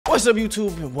What's up,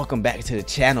 YouTube, and welcome back to the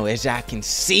channel. As y'all can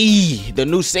see, the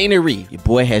new scenery, your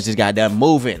boy has just got done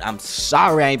moving. I'm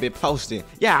sorry I ain't been posting.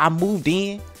 Yeah, I moved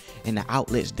in and the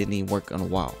outlets didn't even work on the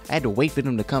wall. I had to wait for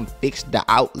them to come fix the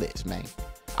outlets, man.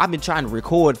 I've been trying to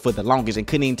record for the longest and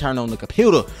couldn't even turn on the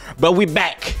computer, but we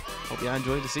back. Hope y'all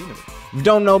enjoyed the scenery. If you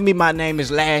don't know me, my name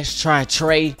is Last Try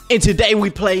Trey, and today we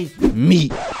play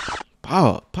Meat.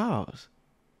 Pause.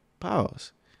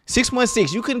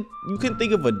 616. You couldn't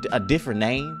think of a different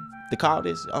name to call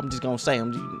this? I'm just gonna say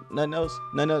nothing else.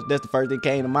 That's the first thing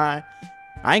came to mind.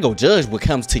 I ain't gonna judge what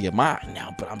comes to your mind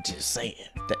now, but I'm just saying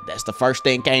that's the first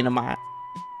thing came to mind.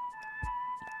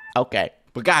 Okay,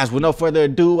 but guys, with no further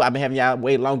ado, I've been having y'all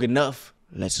wait long enough.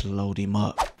 Let's load him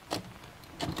up.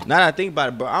 Now that I think about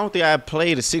it, bro, I don't think I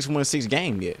played a 616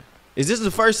 game yet. Is this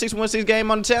the first 616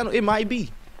 game on the channel? It might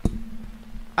be.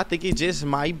 I think it just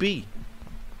might be.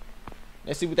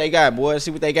 Let's see what they got, boy. Let's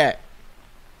see what they got.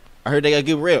 I heard they got a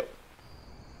good rep.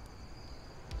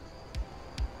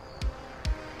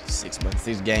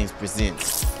 616Games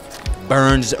presents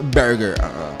Burns Burger.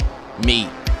 Meat.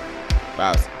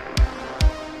 Wow.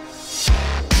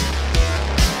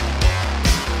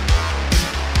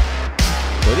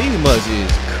 But these mugs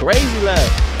is crazy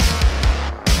loud.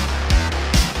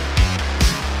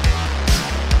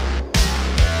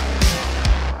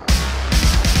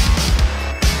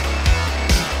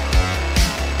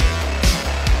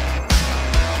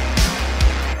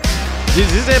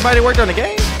 Does everybody worked on the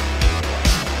game?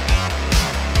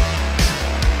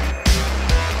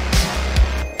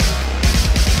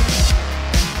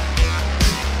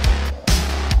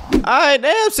 Alright,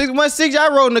 damn, 616,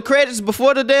 y'all rolling the credits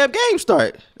before the damn game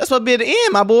start. That's what be at the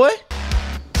end, my boy.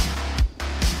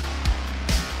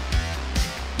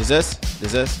 This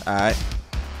us? Alright.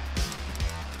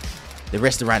 The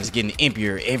restaurant is getting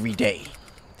emptier every day.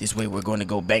 This way we're going to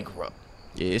go bankrupt.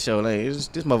 Yeah, it sure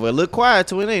ain't. This motherfucker look quiet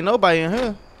too. It ain't nobody in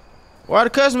here. Where are the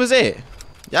customers at?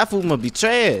 Y'all food must be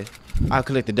trash. I'll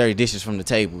collect the dirty dishes from the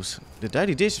tables. The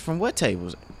dirty dishes from what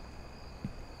tables?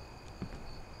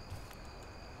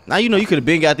 Now you know you could have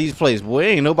been got these plates, boy.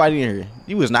 Ain't nobody in here.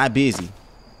 You was not busy.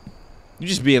 You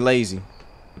just being lazy.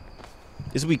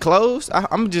 Is we closed?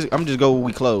 I'm just go with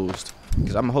we closed.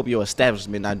 Cause I'm gonna hope your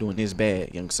establishment not doing this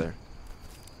bad, young sir.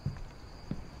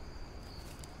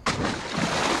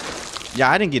 Yeah,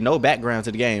 I didn't get no background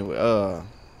to the game.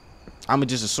 I'ma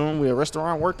just assume we're a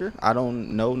restaurant worker. I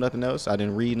don't know nothing else. I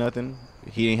didn't read nothing.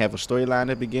 He didn't have a storyline at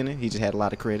the beginning. He just had a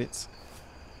lot of credits.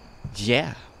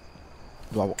 Yeah.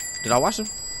 Did I watch him?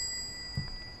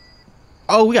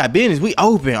 Oh, we got business. We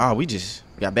open. Oh, we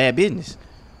got bad business.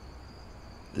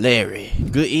 Larry,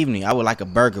 good evening. I would like a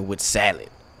burger with salad.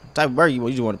 What type of burger you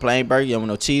want? You just want a plain burger? You don't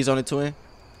want no cheese on it to it?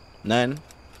 Nothing?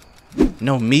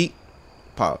 No meat?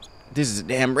 Pause. This is a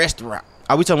damn restaurant.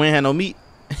 Are we talking we ain't had no meat?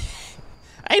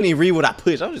 I ain't even read what I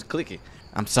pushed. I'm just clicking.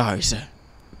 I'm sorry, sir.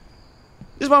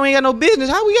 This is why we ain't got no business.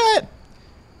 How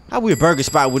we a burger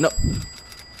spot with no...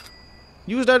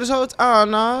 You was there this whole time? Oh,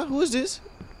 nah. Who is this?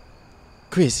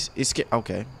 Chris. It's...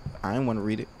 Okay. I didn't want to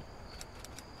read it.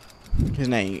 His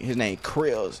name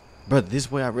Krills. Brother, this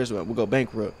way our restaurant will go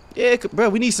bankrupt. Yeah, bro,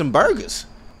 we need some burgers.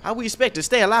 How we expect to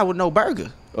stay alive with no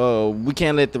burger? We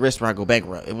can't let the restaurant go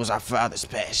bankrupt. It was our father's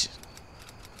passion.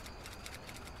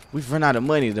 We've run out of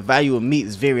money. The value of meat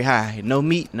is very high. No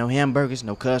meat, no hamburgers,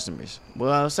 no customers.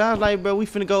 Well, sounds like, bro, we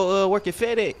finna go work at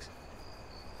FedEx,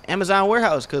 Amazon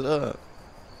warehouse, cause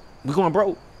we going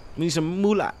broke. We need some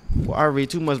moolah. We're already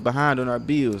too much behind on our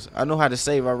bills. I know how to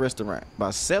save our restaurant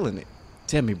by selling it.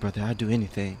 Tell me, brother, I'll do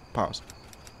anything. Pause.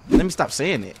 Let me stop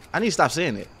saying it. I need to stop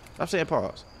saying it. Stop saying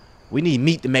pause. We need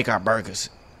meat to make our burgers.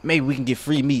 Maybe we can get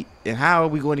free meat. And how are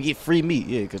we going to get free meat?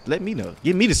 Yeah, because let me know.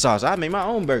 Give me the sauce. I'll make my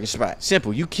own burger spot.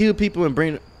 Simple. You kill people and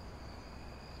bring...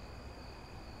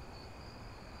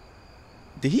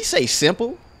 Did he say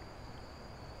simple?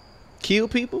 Kill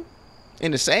people?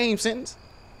 In the same sentence?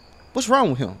 What's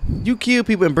wrong with him? You kill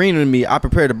people and bring them to me. I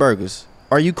prepare the burgers.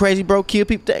 Are you crazy, bro? Kill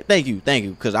people? Thank you.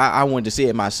 Because I wanted to see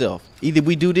it myself. Either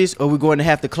we do this or we're going to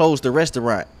have to close the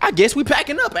restaurant. I guess we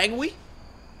packing up, ain't we?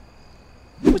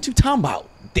 What you talking about?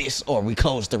 This or we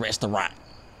close the restaurant?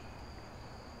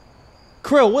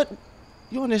 Krill, what?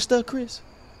 You on that stuff, Chris?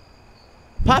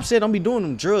 Pop said don't be doing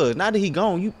them drugs. Now that he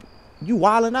gone, you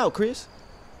wilding out, Chris.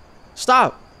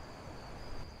 Stop.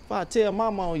 If I tell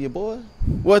mama on you, boy.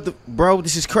 What the? Bro,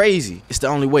 this is crazy. It's the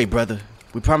only way, brother.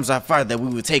 We promised our father that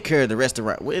we would take care of the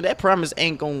restaurant. Well, that promise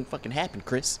ain't gonna fucking happen,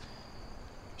 Chris.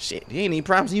 Shit, he ain't even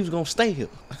promised he was gonna stay here.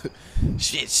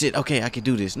 Shit, okay, I can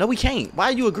do this. No, we can't. Why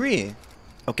are you agreeing?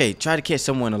 Okay, try to catch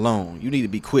someone alone. You need to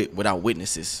be quick without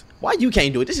witnesses. Why you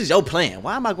can't do it? This is your plan.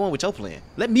 Why am I going with your plan?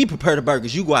 Let me prepare the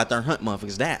burgers. You go out there and hunt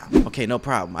motherfuckers down. Okay, no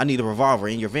problem. I need a revolver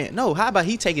in your van. No, how about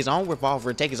he take his own revolver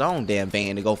and take his own damn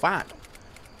van to go find them?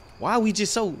 Why are we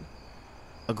just so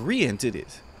agreeing to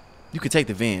this? You can take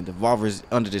the van. The revolver is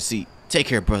under the seat. Take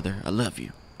care, brother. I love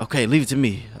you. Okay, leave it to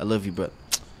me. I love you, brother.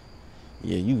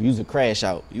 Yeah, you use a crash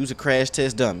out. Use a crash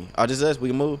test dummy. Oh, this us? We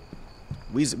can move?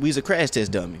 We's a crash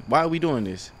test dummy. Why are we doing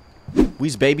this?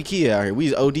 We's baby kid out here.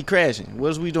 We's OD crashing. What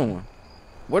is we doing?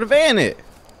 Where the van at?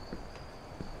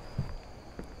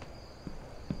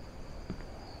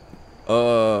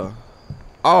 Oh,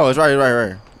 it's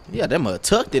right. Yeah, that mother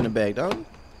tucked in the back, don't it?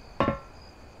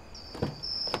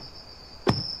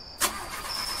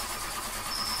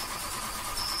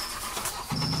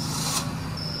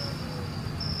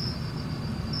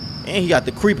 And he got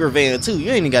the creeper van too.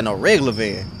 You ain't even got no regular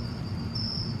van.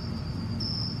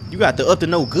 You got the up to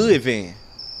no good van.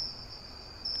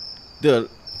 The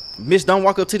miss don't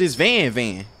walk up to this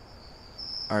van.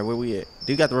 Alright, where we at?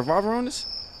 Do you got the revolver on us?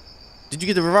 Did you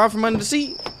get the revolver from under the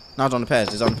seat? No, it's on the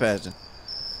passenger. It's on the passenger.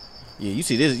 Yeah, you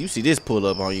see this pull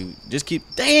up on you. Just keep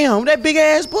damn that big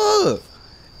ass bug.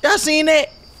 Y'all seen that?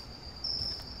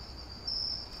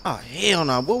 Oh hell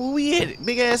no. Where we at?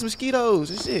 Big ass mosquitoes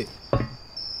and shit.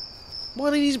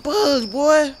 What are these bugs,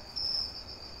 boy?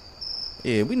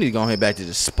 Yeah, we need to go head back to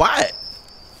the spot.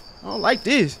 I don't like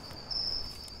this.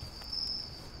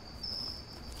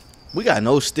 We got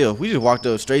no stealth. We just walked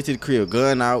up straight to the crib,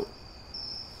 gun out.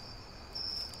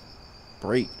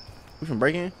 Break. We can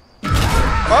break in?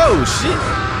 Oh, shit.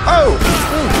 Oh.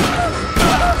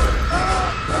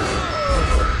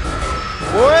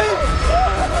 Boy.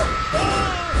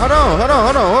 Hold on.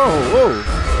 Whoa.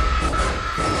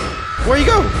 Where you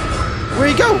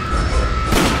go?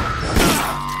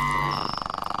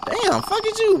 Damn, fuck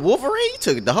it, you Wolverine. You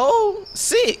took the whole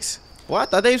 6. Boy, I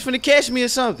thought they was finna catch me or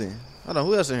something. Hold on,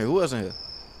 who else in here?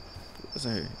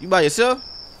 You by yourself?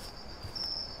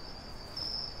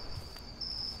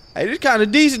 Hey, this kind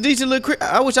of decent little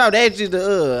I wish I would ask you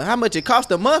how much it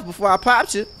cost a month before I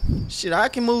popped you. Shit, I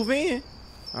can move in.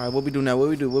 All right, what we do now? What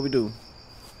we do?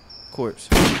 Corpse.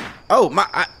 Oh,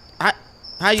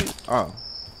 how you? Oh.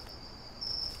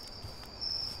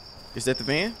 Is that the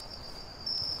van?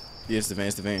 Yeah, it's the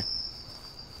van.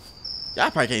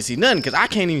 Y'all probably can't see nothing because I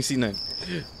can't even see nothing.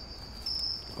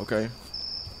 Okay.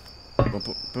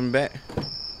 Put me back.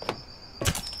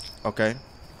 Okay.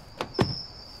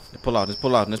 Let's pull out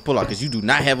because you do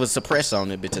not have a suppressor on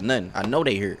that bitch or nothing. I know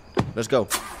they heard. Let's go.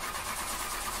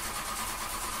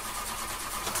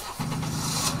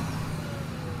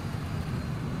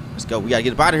 We gotta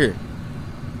get up out of here.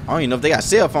 I don't even know if they got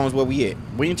cell phones where we at.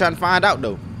 We ain't trying to find out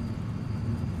though.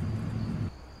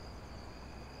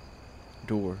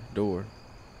 Door.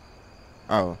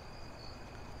 Oh.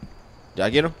 Did I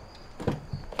get him?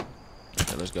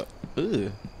 Okay, let's go. Ugh.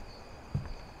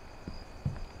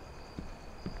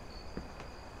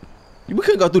 We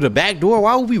couldn't go through the back door.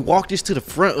 Why would we walk this to the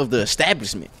front of the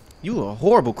establishment? You are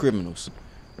horrible criminals.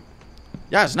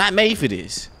 Y'all's not made for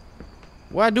this.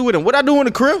 What I do with him? What I do in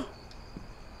the crib?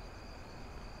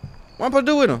 What am I supposed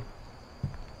to do with him?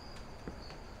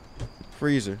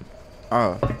 Freezer.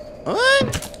 Oh.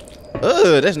 What?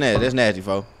 That's nasty. That's nasty,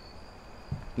 folks.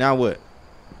 Now what?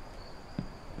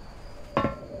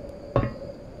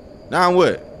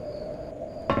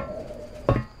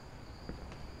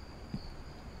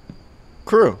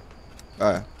 Crew.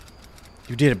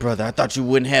 You did it, brother. I thought you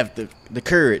wouldn't have the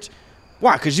courage.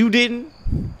 Why? Cause you didn't?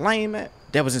 Lame, man.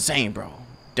 That was insane, bro.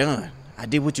 Done. I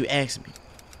did what you asked me.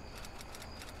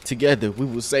 Together, we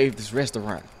will save this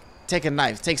restaurant. Take a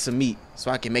knife, take some meat, so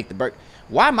I can make the burger.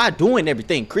 Why am I doing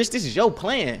everything, Chris? This is your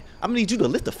plan. I'm gonna need you to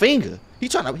lift a finger. He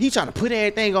trying to put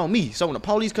everything on me. So when the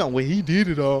police come, well, he did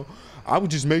it all. I was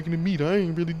just making the meat. I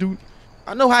ain't really do it.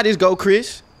 I know how this go,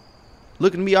 Chris.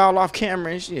 Looking at me all off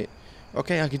camera and shit.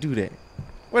 Okay, I can do that.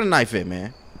 Where the knife at,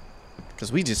 man? Cause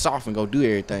we just soft and go do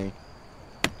everything.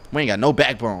 We ain't got no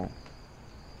backbone.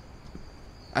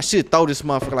 I should throw this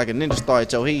motherfucker like a ninja star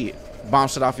at your head.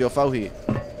 Bounce it off your forehead.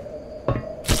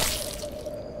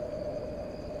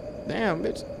 Damn,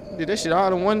 bitch. Did that shit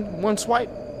all in one swipe?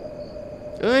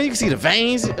 You can see the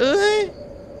veins.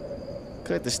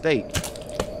 Cut the steak.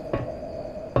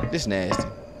 This nasty.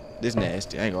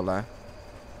 I ain't gonna lie.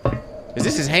 Is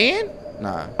this his hand?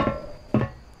 Nah.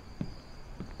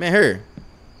 Man, her.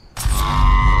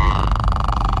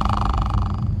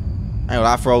 I ain't gonna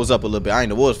lie, I froze up a little bit. I ain't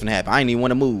know what was finna happen. I ain't even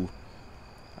want to move.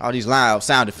 All these loud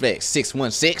sound effects.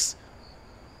 616.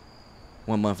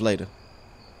 1 month later.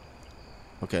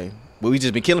 Okay. Well, we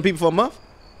just been killing people for a month?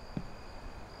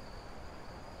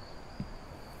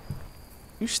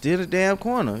 You still the damn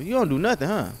corner. You don't do nothing,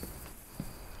 huh?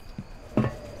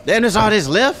 Damn, there's all this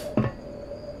left?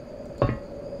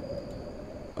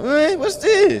 Hey, what's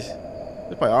this?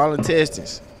 It's probably all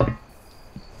intestines.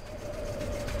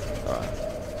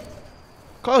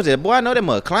 Close that, boy. I know that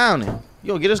mother clowning. You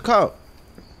gonna get us caught.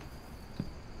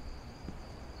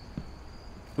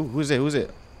 Ooh, who's that? Who's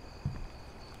that?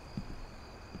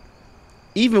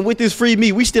 Even with this free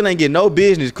meat, we still ain't getting no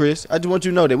business, Chris. I just want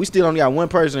you to know that we still only got one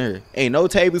person here. Ain't no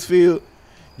tables filled.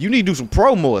 You need to do some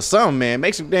promo or something, man.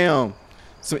 Make some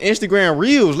Instagram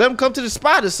reels. Let them come to the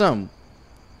spot or something.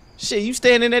 Shit, you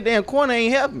standing in that damn corner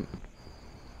ain't helping.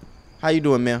 How you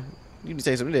doing, man? You need to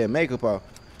take some of that makeup off.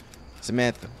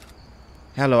 Samantha.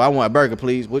 Hello, I want a burger,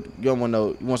 please. What you don't want?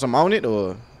 You want something on it,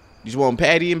 or you just want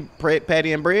patty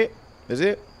and bread? That's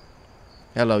it.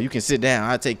 Hello, you can sit down.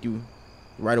 I'll take you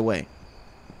right away.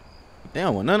 They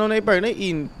don't want none on their burger. They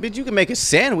eating. Bitch, you can make a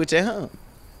sandwich at home.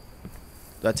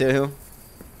 Did I tell him?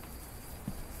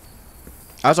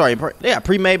 I'm sorry. They got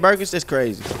pre-made burgers. That's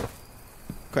crazy.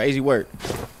 Crazy work.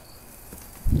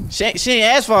 She ain't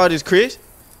asked for all this, Chris.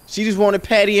 She just wanted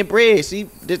patty and bread. See,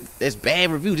 that's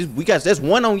bad review. That's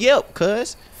one on Yelp,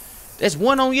 cuz. That's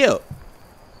one on Yelp.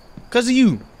 Cause of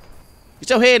you. Get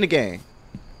your head in the game.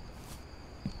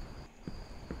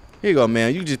 Here you go,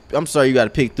 man. I'm sorry you gotta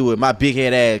pick through it. My big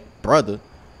head ass brother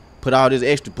put all this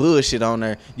extra bullshit on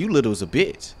there. You little as a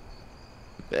bitch.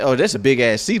 Oh, that's a big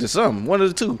ass seat or something. One of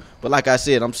the two. But like I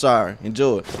said, I'm sorry.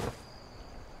 Enjoy it.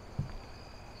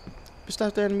 But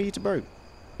stop staring at me, eat your burger.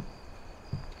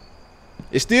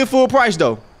 It's still full price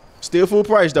though. Still full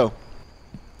price though.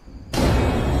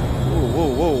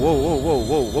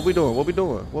 Whoa. What we doing? What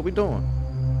we doing?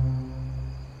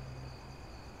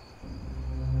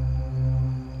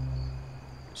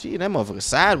 Shit, that motherfucker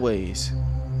sideways.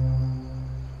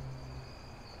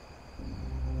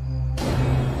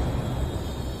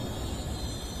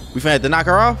 We finna have to knock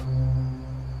her off?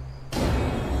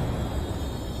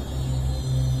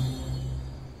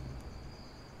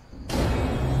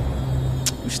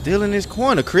 You still in this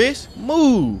corner, Chris?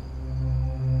 Move.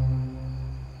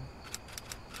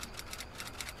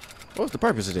 What's the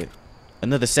purpose of that?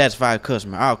 Another satisfied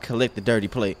customer. I'll collect the dirty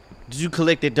plate. Did you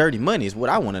collect that dirty money is what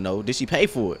I want to know. Did she pay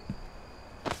for it?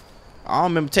 I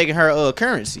don't remember taking her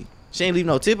currency. She ain't leave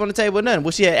no tip on the table or nothing.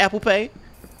 Was she at Apple Pay?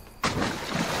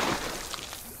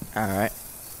 Alright.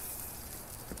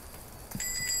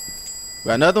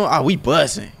 Got another one? Oh, we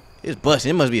bussing. It's bussing.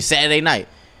 It must be a Saturday night.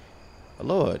 Oh,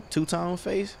 Lord. Two-tone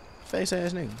face ass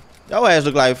nigga. Your ass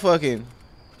look like fucking...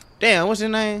 Damn, what's his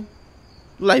name?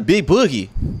 Look like Big Boogie.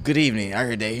 Good evening. I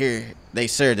heard they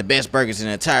serve the best burgers in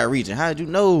the entire region. How did you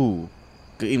know?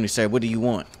 Good evening, sir. What do you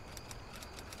want?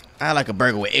 I like a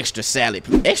burger with extra salad.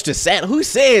 Extra salad? Who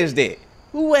says that?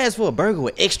 Who asked for a burger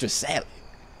with extra salad?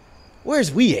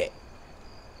 Where's we at?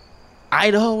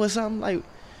 Idaho or something? Like,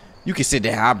 you can sit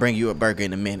down. I'll bring you a burger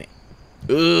in a minute. Ugh,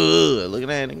 look at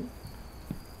that nigga.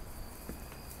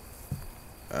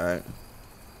 Alright.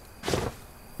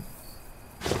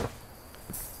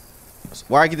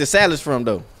 Where I get the salads from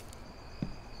though?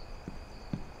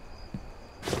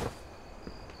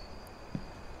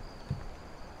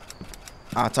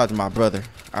 I'll talk to my brother.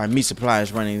 Our meat supply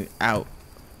is running out.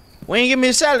 We ain't give me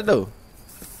a salad though.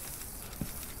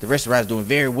 The restaurant's doing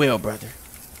very well, brother.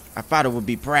 Our father would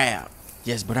be proud.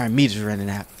 Yes, but our meat is running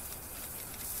out.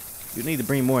 You need to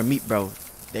bring more meat, bro.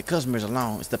 That customer's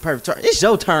alone. It's the perfect turn. It's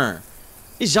your turn.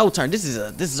 It's your turn. This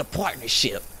is a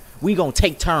partnership. We gonna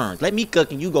take turns. Let me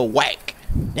cook and you go whack.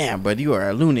 Damn, brother, you are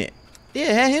a lunatic.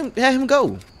 Yeah, have him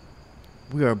go.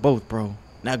 We are both, bro.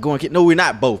 Not going. No, we're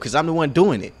not both, cause I'm the one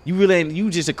doing it. You really ain't. You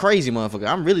just a crazy motherfucker.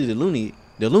 I'm really the loony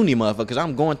motherfucker, cause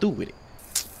I'm going through with it.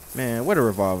 Man, what a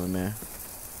revolver, man.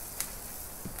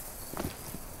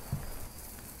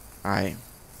 All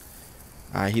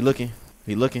right, he looking.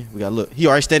 We gotta look. He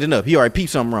already standing up. He already peeped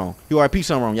something wrong.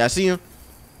 Y'all see him?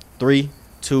 3,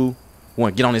 2,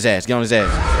 1. Get on his ass.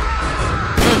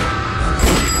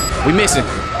 We missing.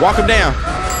 Walk him down.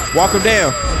 We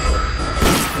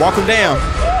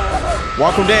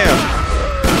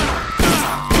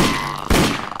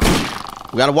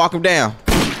gotta walk him down.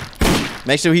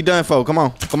 Make sure he done for. Come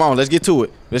on. Let's get to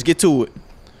it.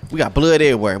 We got blood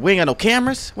everywhere. We ain't got no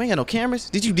cameras.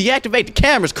 Did you deactivate the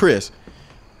cameras, Chris?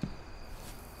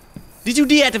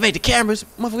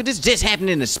 Motherfucker, this just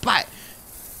happened in the spot.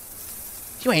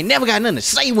 You ain't never got nothing to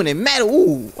say when it matter.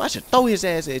 Ooh, I should throw his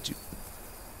ass at you.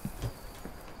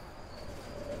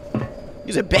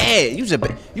 You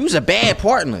was a bad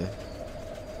partner.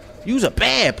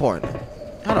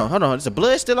 Hold on. Is the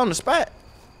blood still on the spot?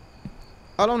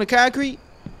 All on the concrete?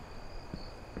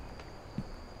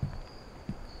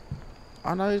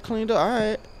 I know it's cleaned up. All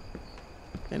right.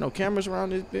 Ain't no cameras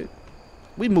around this bitch.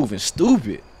 We moving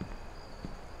stupid.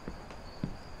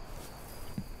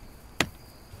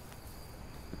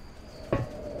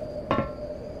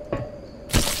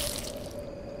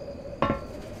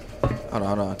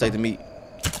 Hold on. Take the meat.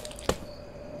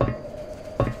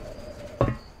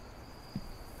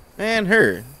 Man,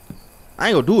 her. I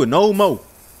ain't gonna do it no more.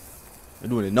 I'm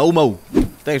doing it no more.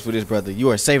 Thanks for this, brother. You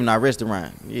are saving our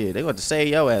restaurant. Yeah, they got to save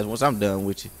your ass once I'm done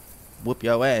with you. Whoop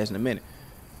your ass in a minute.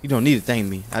 You don't need to thank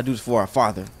me. I do this for our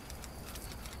father.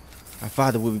 Our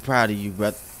father will be proud of you,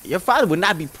 brother. Your father would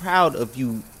not be proud of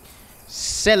you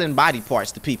selling body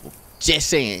parts to people. Just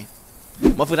saying.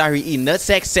 Motherfuckers out here eating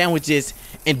nutsack sandwiches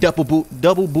and double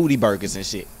booty burgers and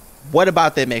shit. What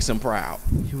about that makes him proud?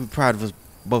 He would be proud of us,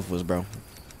 both of us, bro.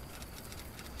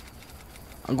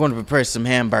 I'm going to prepare some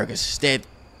hamburgers. Stay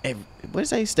at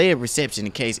reception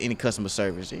in case any customer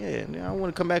service. Yeah, I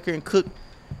want to come back here and cook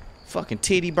fucking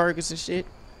titty burgers and shit.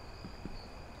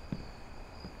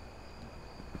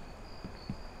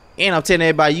 And I'm telling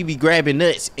everybody you be grabbing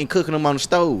nuts and cooking them on the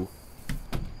stove.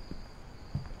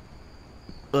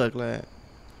 Ugly.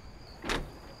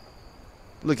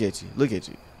 Look at you. Look at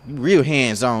you. You real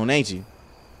hands-on, ain't you?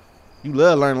 You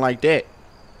love learning like that.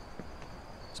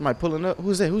 Somebody pulling up.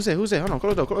 Who's that? Hold on.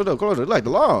 Close the door. Like the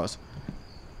laws.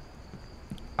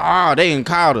 Oh, they ain't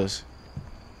called us.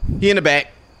 He in the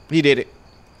back. He did it.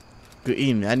 Good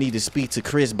evening. I need to speak to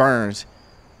Chris Burns.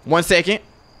 1 second.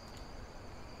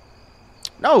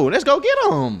 No, let's go get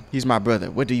him. He's my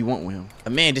brother. What do you want with him? A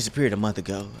man disappeared a month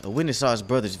ago. A witness saw his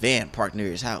brother's van parked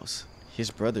near his house. His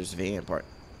brother's van parked?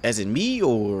 As in me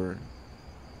or?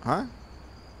 Huh?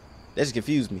 That just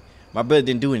confused me. My brother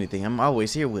didn't do anything. I'm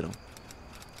always here with him.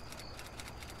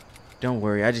 Don't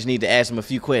worry. I just need to ask him a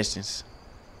few questions.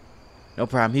 No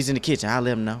problem. He's in the kitchen. I'll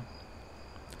let him know.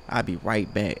 I'll be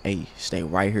right back. Hey, stay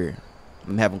right here. I'm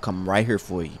gonna have him come right here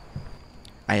for you.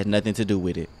 I had nothing to do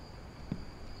with it.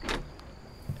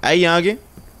 Hey, youngin.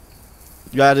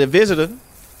 You got a visitor.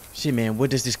 Shit, man, what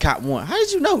does this cop want? How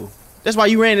did you know? That's why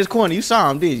you ran this corner. You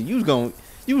saw him, did you?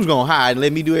 You was gonna hide and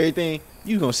let me do everything.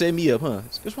 You was gonna set me up, huh?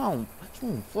 That's why I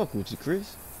don't fuck with you,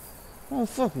 Chris. I don't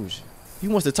fuck with you. He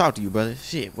wants to talk to you, brother.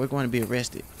 Shit, we're going to be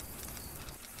arrested.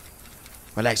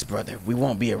 Relax, brother. We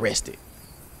won't be arrested.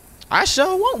 I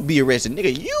sure won't be arrested,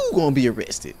 nigga. You gonna be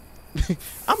arrested.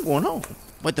 I'm going home.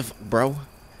 What the bro?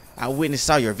 Our witness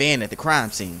saw your van at the crime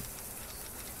scene.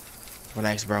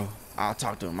 Relax, bro. I'll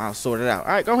talk to him. I'll sort it out.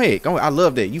 All right, go ahead. Go ahead. I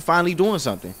love that. You finally doing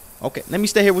something. Okay, let me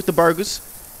stay here with the burgers.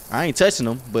 I ain't touching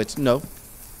them, but you know. All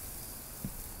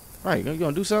right, you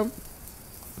gonna do something?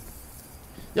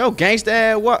 Yo,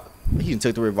 gangsta, what? He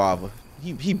took the revolver.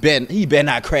 He better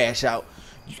not crash out.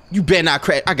 You better not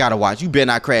crash. I gotta watch. You better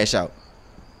not crash out.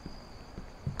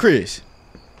 Chris,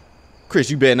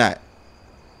 you better not.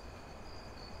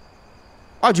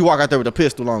 Why'd you walk out there with a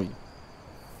pistol on you?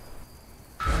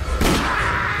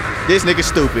 This nigga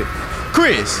stupid.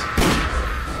 Chris.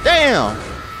 Damn.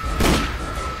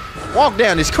 Walk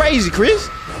down. It's crazy, Chris.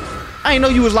 I ain't know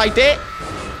you was like that.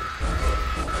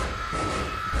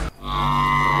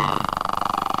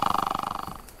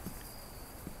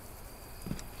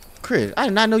 Chris, I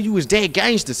did not know you was that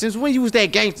gangster. Since when you was that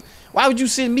gangster? Why would you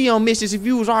send me on missions if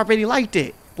you was already like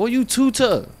that? Boy, you too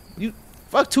tough. You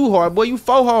fuck too hard, boy. You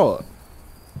faux hard.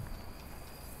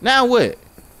 Now what?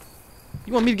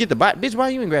 You want me to get the body? Bitch, why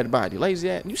you ain't grab the body? Lazy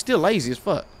ass. You still lazy as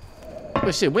fuck.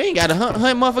 But shit, we ain't gotta hunt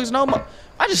motherfuckers no more.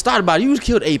 I just thought about it. You just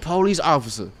killed a police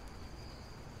officer.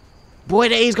 Boy,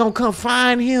 they's gonna come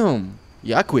find him.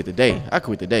 Yeah, I quit today.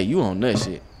 You on nut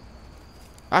shit.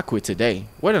 I quit today.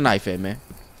 Where the knife at, man?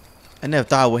 I never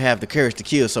thought I would have the courage to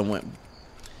kill someone.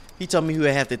 He told me he would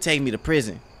have to take me to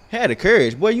prison. Had the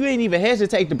courage? Boy, you ain't even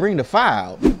hesitate to bring the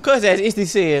file. Cause as Isty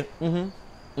said, He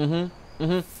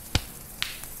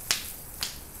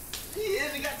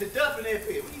hasn't got the dump in that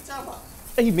pit. What you talking about?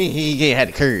 What do you mean he ain't had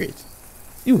the courage?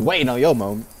 You was waiting on your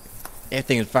moment.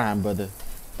 Everything is fine, brother.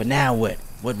 But now what?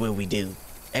 What will we do?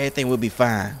 Everything will be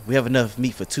fine. We have enough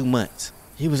meat for 2 months.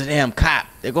 He was a damn cop.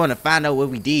 They're going to find out what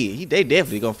we did. They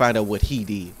definitely going to find out what he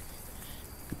did.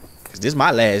 Cause this is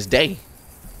my last day.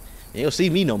 They don't see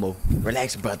me no more.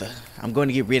 Relax, brother. I'm going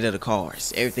to get rid of the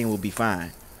cars. Everything will be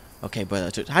fine. Okay,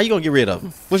 brother. How you going to get rid of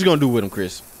them? What you going to do with them,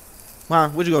 Chris? Huh?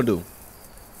 What you going to do?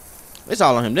 It's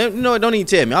all on him. You know what? Don't even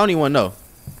tell me. I don't even want to know.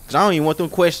 Because I don't even want them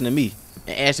questioning me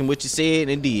and asking what you said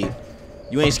and did.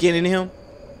 You ain't scared of him?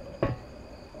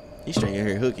 He's straight in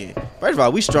here hooking. First of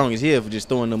all, we strong as hell for just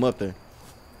throwing them up there.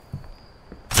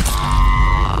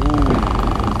 Ooh.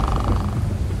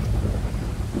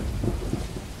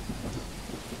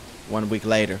 1 week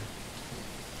later.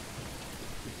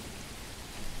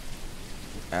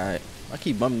 Alright. I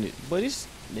keep bumping it. But this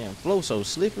damn flow so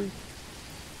slippery.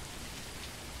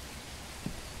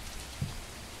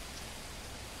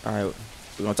 Alright.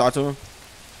 We gonna talk to him?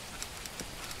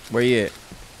 Where you at?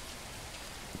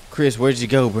 Chris, where'd you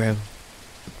go, bro?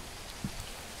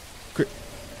 Chris.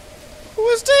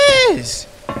 What's this?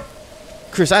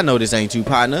 Chris, I know this ain't you,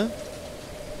 partner.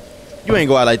 You ain't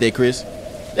go out like that, Chris.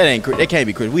 That ain't Chris. That can't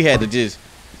be Chris. We had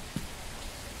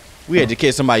to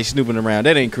catch somebody snooping around.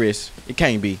 That ain't Chris. It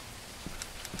can't be.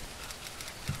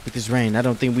 With this rain, I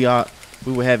don't think we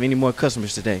will have any more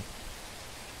customers today.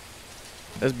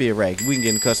 Let's be a rag. We can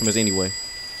get the customers anyway.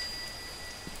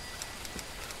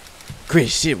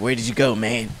 Chris, shit, where did you go,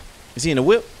 man? Is he in the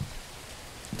whip?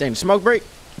 Dang, the smoke break?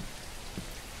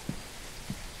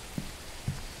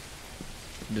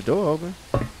 The door open.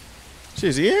 Shit,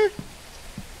 is he here?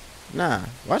 Nah.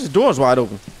 Why the door's wide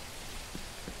open?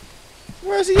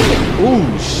 Where's he at?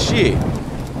 Ooh, shit.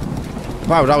 The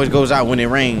power always goes out when it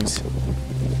rains.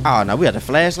 Oh, no, we got the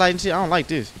flashlight and shit. I don't like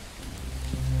this.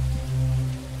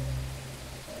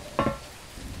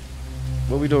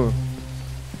 What we doing?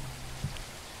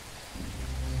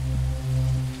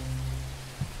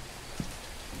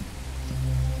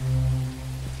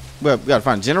 Well, we gotta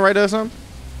find a generator or something?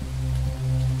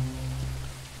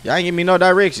 Y'all ain't give me no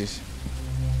directions.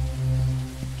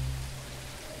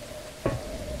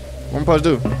 What I'm supposed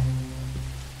to do?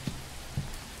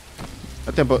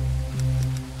 I think, but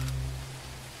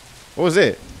what was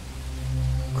that?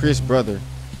 Chris' brother.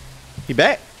 He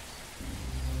back?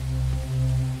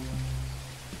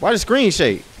 Why the screen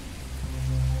shake?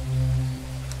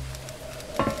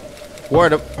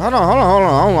 Hold on. I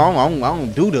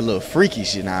don't do the little freaky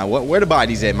shit now. Where the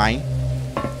bodies at, man?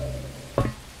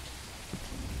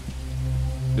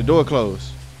 The door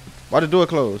closed. Why the door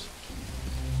closed?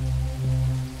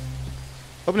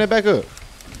 Open that back up.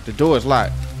 The door is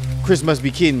locked. Chris must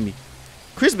be kidding me.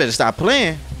 Chris better stop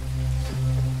playing.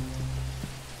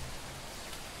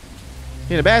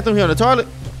 He in the bathroom? He on the toilet?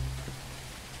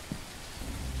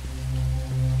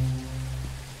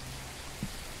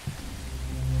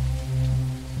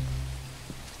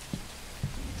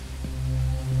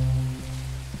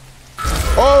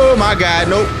 Oh my God,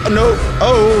 no.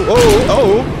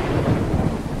 Oh.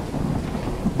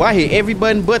 Boy, I hit every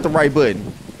button but the right button.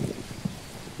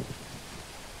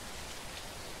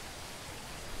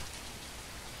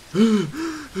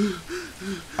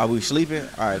 Are we sleeping?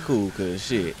 Alright, cool, cause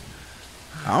shit.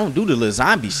 I don't do the little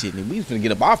zombie shit, and we finna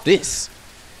get up off this.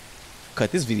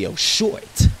 Cut this video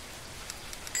short.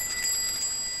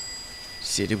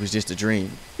 Shit, it was just a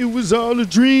dream. It was all a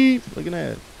dream. Look at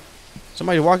that.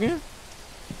 Somebody walk in?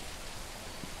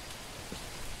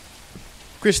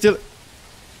 Chris still,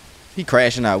 he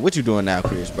crashing out. What you doing now,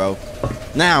 Chris, bro?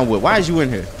 Now what? Why is you in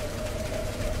here?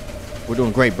 We're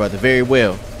doing great, brother. Very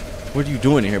well. What are you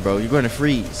doing in here, bro? You're going to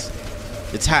freeze.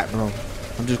 It's hot, bro.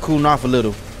 I'm just cooling off a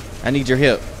little. I need your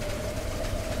help.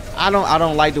 I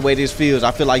don't like the way this feels. I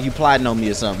feel like you plotting on me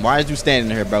or something. Why is you standing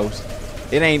here, bros?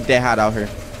 It ain't that hot out here.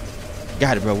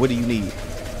 Got it, bro. What do you need?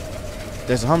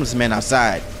 There's a homeless man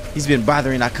outside. He's been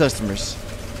bothering our customers.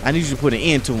 I need you to put an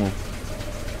end to him.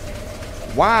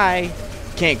 Why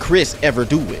can't Chris ever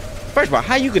do it? First of all,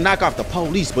 how you can knock off the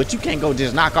police, but you can't go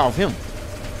just knock off him?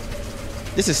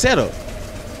 This is setup.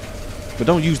 But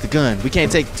don't use the gun. We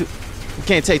can't take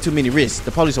too many risks.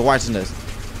 The police are watching us.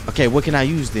 Okay, what can I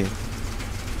use then?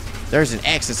 There's an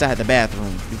axe inside the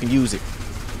bathroom. You can use it.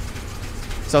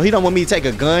 So he don't want me to take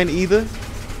a gun either?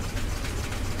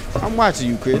 I'm watching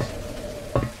you, Chris.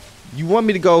 You want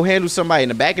me to go handle somebody in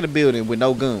the back of the building with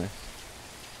no gun?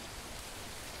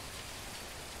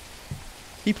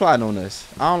 He plotting on us.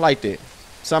 I don't like that.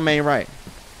 Something ain't right.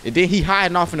 And then he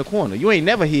hiding off in the corner. You ain't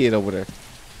never hid over there.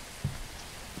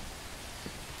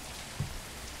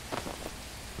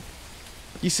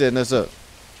 He setting us up.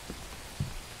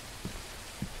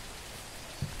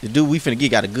 The dude we finna get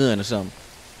got a gun or something.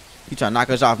 He trying to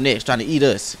knock us off next, trying to eat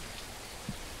us.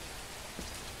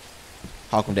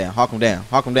 Hawk him down, hawk him down,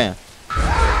 hawk him down.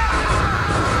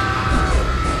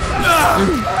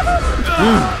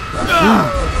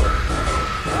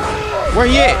 Where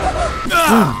he at?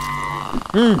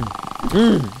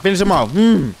 Finish him off.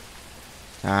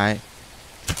 Alright.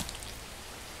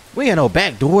 We ain't no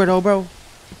back door though, bro.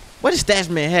 What if Stash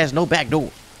Man has no back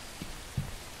door?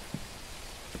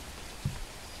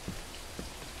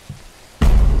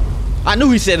 I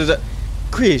knew he said it up.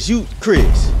 Chris.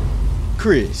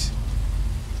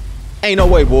 Ain't no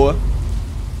way, boy.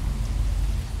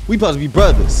 We supposed to be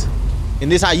brothers.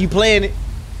 And this how you playing it?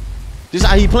 This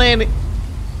how he playing it?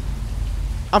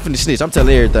 I'm finna snitch. I'm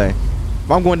telling everything. If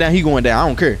I'm going down, he going down. I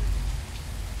don't care.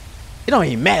 It don't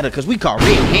even matter because we caught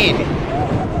red-handed.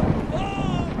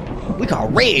 We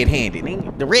caught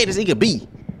red-handed. The reddest he could be.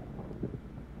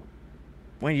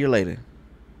 1 year later,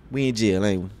 we in jail,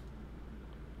 ain't we?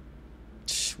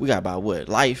 We got about what?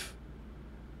 Life?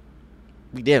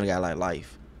 We definitely got like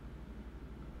life.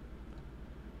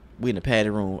 We in the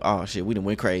padded room. Oh shit, we done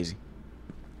went crazy.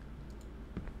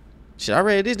 Shit, I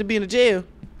read this to be in the jail.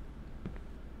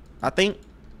 I think.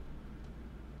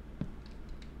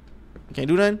 Can't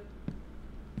do nothing.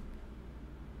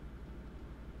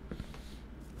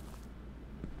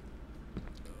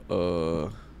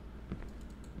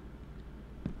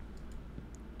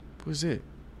 What's it?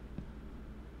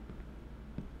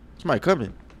 Somebody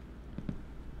coming.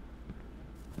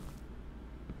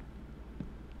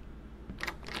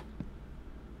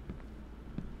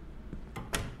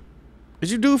 Did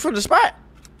you do it from the spot?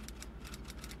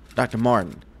 Dr.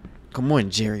 Martin. Come on,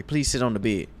 Jerry. Please sit on the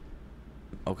bed.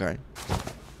 Okay.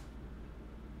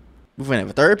 We finna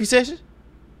have a therapy session?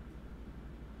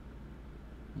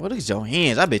 Well, look at your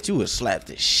hands. I bet you would slap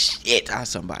the shit out of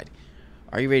somebody.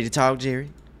 Are you ready to talk,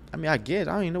 Jerry? I mean, I guess.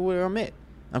 I don't even know where I'm at.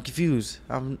 I'm confused.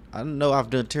 I know I've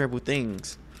done terrible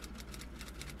things.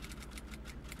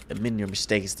 Admitting your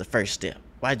mistake is the first step.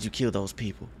 Why did you kill those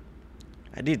people?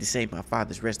 I did to save my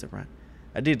father's restaurant.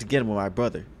 I did it to get him with my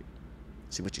brother.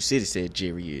 See what you should have said,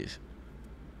 Jerry, is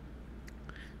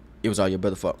it was all your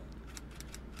brother's fault.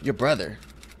 Your brother?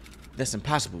 That's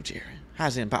impossible, Jerry.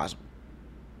 How's it impossible?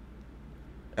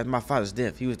 After my father's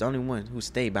death, he was the only one who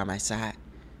stayed by my side.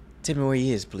 Tell me where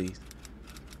he is, please.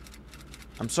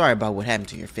 I'm sorry about what happened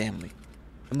to your family.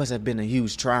 It must have been a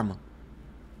huge trauma.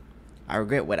 I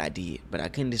regret what I did, but I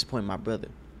couldn't disappoint my brother.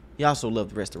 He also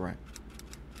loved the restaurant.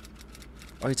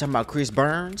 Are you talking about Chris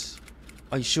Burns?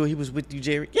 Are you sure he was with you,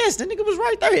 Jerry? Yes, that nigga was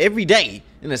right there every day.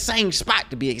 In the same spot,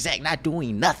 to be exact, not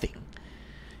doing nothing.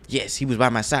 Yes, he was by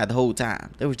my side the whole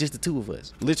time. There was just the two of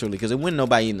us. Literally, because there wasn't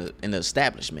nobody in the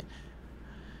establishment.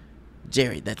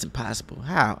 Jerry, that's impossible.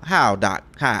 How, Doc?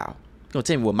 How? You gonna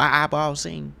tell me what my eyeballs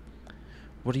seen?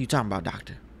 What are you talking about,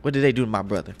 Doctor? What did they do to my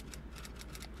brother?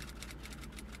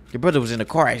 Your brother was in a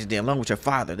car accident along with your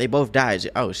father. They both died.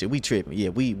 Oh, shit, we tripping. Yeah,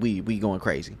 we going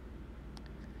crazy.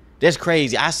 That's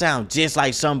crazy. I sound just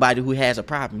like somebody who has a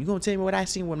problem. You gonna tell me what I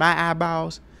seen with my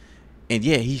eyeballs? And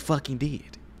yeah, he fucking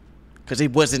did. Cause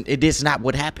it's not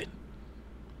what happened.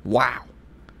 Wow.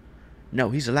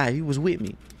 No, he's alive. He was with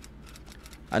me.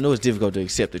 I know it's difficult to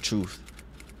accept the truth.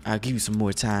 I'll give you some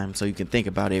more time so you can think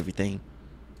about everything.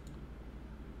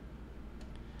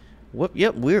 Whoop,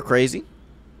 yep, we're crazy.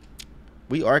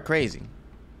 We are crazy.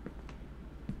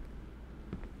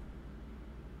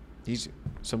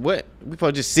 So what? We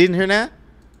probably just sitting here now?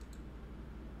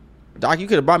 Doc, you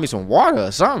could have brought me some water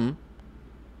or something.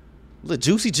 A little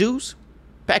juicy juice.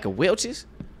 Pack of Welch's.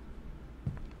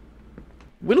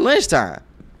 When lunchtime?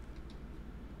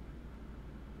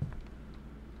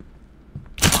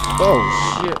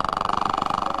 Oh, shit.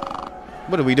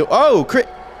 What do we do? Oh, Chris.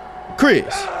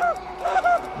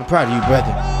 I'm proud of you,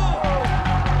 brother.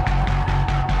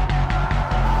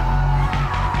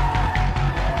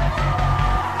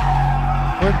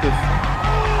 What the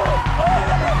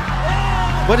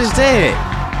What is that?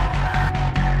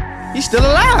 He's still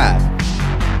alive.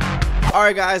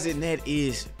 Alright guys, and that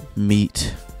is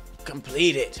meat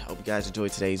completed. Hope you guys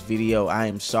enjoyed today's video. I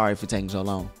am sorry for taking so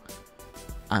long.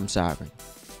 I'm sorry.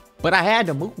 But I had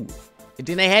to move. And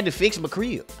then they had to fix my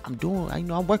crib. I'm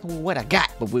working with what I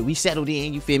got. But we settled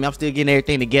in, you feel me? I'm still getting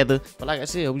everything together. But like I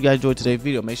said, hope you guys enjoyed today's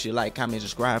video. Make sure you like, comment,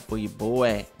 subscribe for your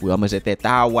boy. We're almost at that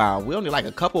 1,000. Wow. We're only like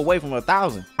a couple away from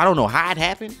 1,000. I don't know how it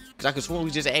happened. Because I could swear we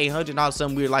was just at 800 and all of a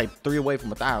sudden we were like 3 away from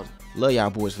 1,000. Love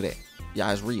y'all boys for that. Y'all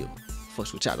is real.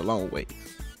 Fucks with y'all the long way.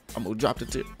 I'm gonna drop the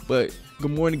tip. But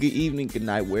good morning, good evening, good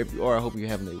night, wherever you are. I hope you're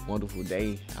having a wonderful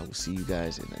day. I will see you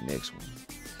guys in the next one.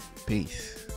 Peace.